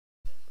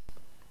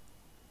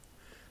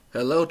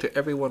Hello to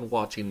everyone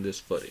watching this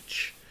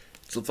footage.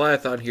 It's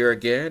Leviathan here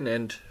again,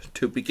 and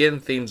to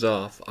begin things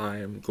off, I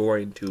am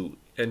going to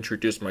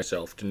introduce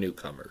myself to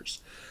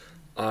newcomers.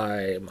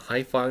 I'm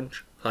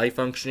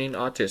high-functioning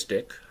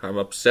autistic, I'm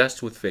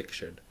obsessed with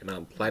fiction, and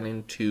I'm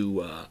planning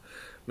to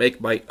make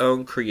my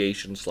own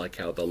creations like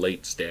how the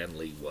late Stan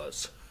Lee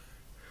was.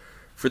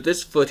 For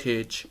this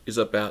footage is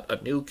about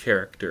a new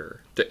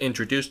character to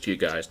introduce to you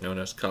guys known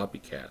as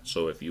Copycat,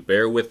 so if you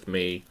bear with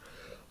me,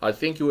 I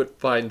think you would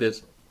find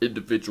this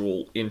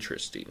individual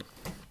interesting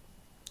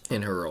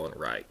in her own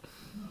right.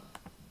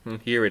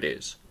 And here it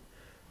is.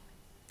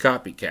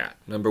 Copycat,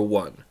 number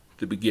 1,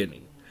 The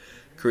Beginning.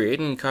 Created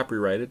and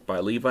copyrighted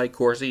by Levi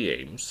Corsi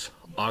Ames,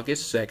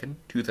 August 2nd,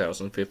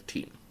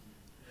 2015.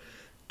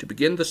 To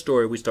begin the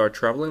story, we start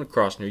traveling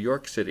across New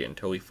York City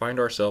until we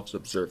find ourselves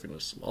observing a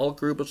small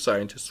group of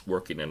scientists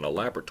working in a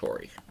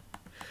laboratory.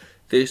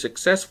 They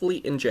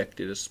successfully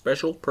injected a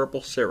special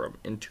purple serum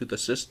into the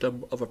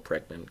system of a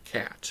pregnant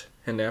cat,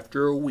 and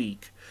after a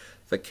week,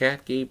 the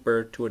cat gave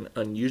birth to an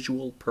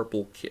unusual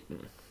purple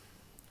kitten.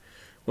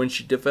 When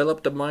she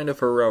developed a mind of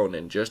her own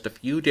in just a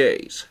few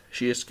days,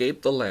 she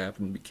escaped the lab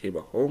and became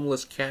a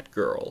homeless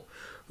catgirl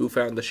who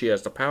found that she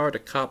has the power to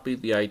copy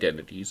the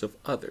identities of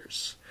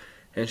others,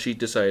 and she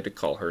decided to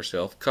call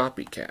herself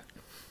Copycat.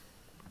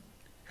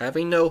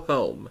 Having no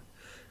home,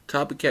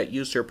 Copycat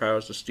used her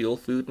powers to steal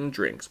food and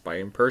drinks by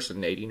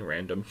impersonating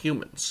random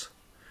humans.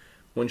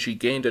 When she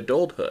gained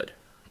adulthood,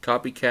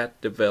 Copycat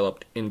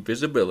developed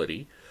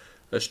invisibility,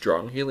 a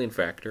strong healing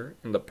factor,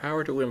 and the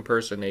power to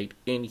impersonate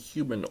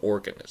inhuman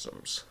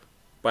organisms.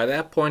 By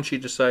that point, she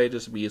decided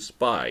to be a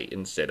spy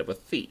instead of a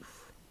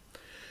thief.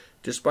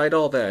 Despite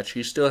all that,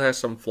 she still has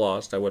some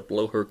flaws that would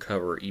blow her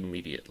cover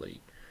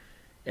immediately.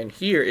 And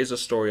here is a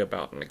story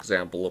about an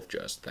example of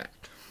just that.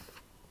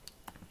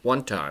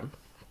 One time,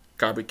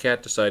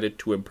 Copycat decided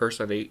to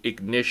impersonate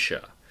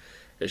Ignitia,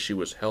 as she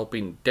was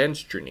helping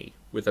Destiny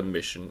with a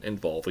mission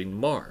involving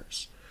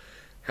Mars.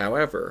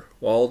 However,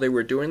 while they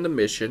were doing the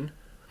mission,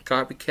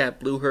 Copycat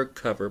blew her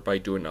cover by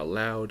doing a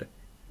loud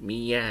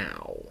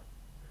meow,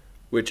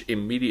 which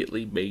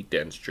immediately made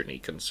Destiny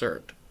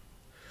concerned.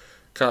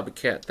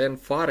 Copycat then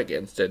fought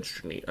against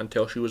Destiny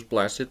until she was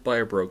blasted by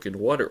a broken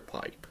water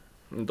pipe,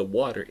 and the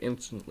water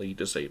instantly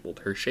disabled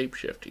her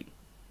shapeshifting.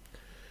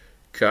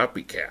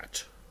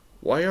 Copycat,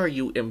 why are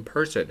you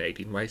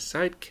impersonating my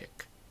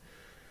sidekick?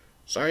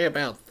 Sorry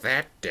about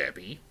that,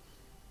 Debbie.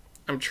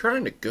 I'm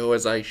trying to go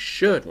as I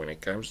should when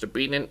it comes to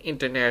being an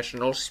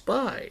international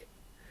spy.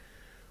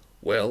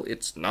 Well,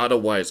 it's not a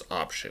wise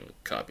option,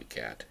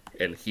 Copycat,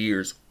 and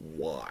here's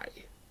why.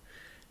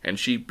 And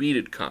she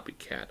beated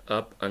Copycat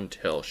up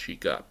until she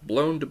got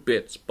blown to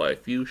bits by a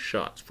few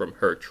shots from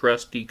her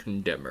trusty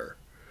condemner.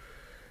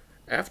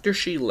 After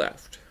she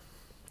left,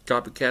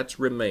 Copycat's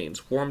remains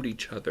formed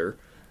each other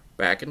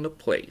back into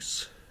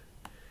place,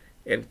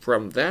 and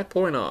from that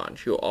point on,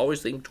 she'll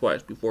always think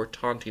twice before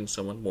taunting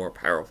someone more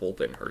powerful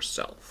than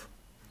herself.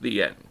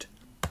 The end.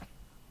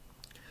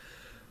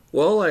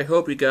 Well, I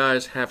hope you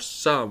guys have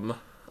some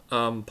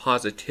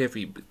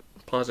positivity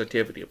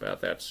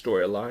about that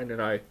storyline,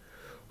 and I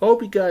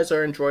hope you guys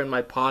are enjoying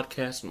my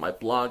podcast and my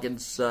blog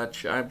and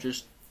such. I'm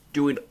just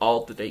doing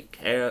all that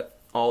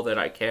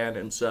I can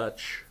and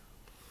such.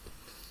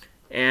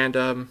 And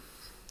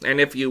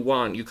if you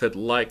want, you could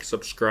like,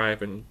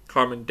 subscribe, and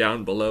comment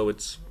down below.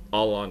 It's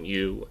all on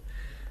you.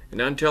 And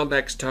until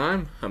next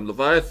time, I'm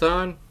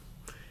Leviathan.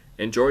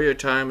 Enjoy your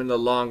time in the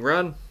long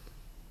run.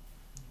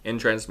 In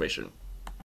transmission.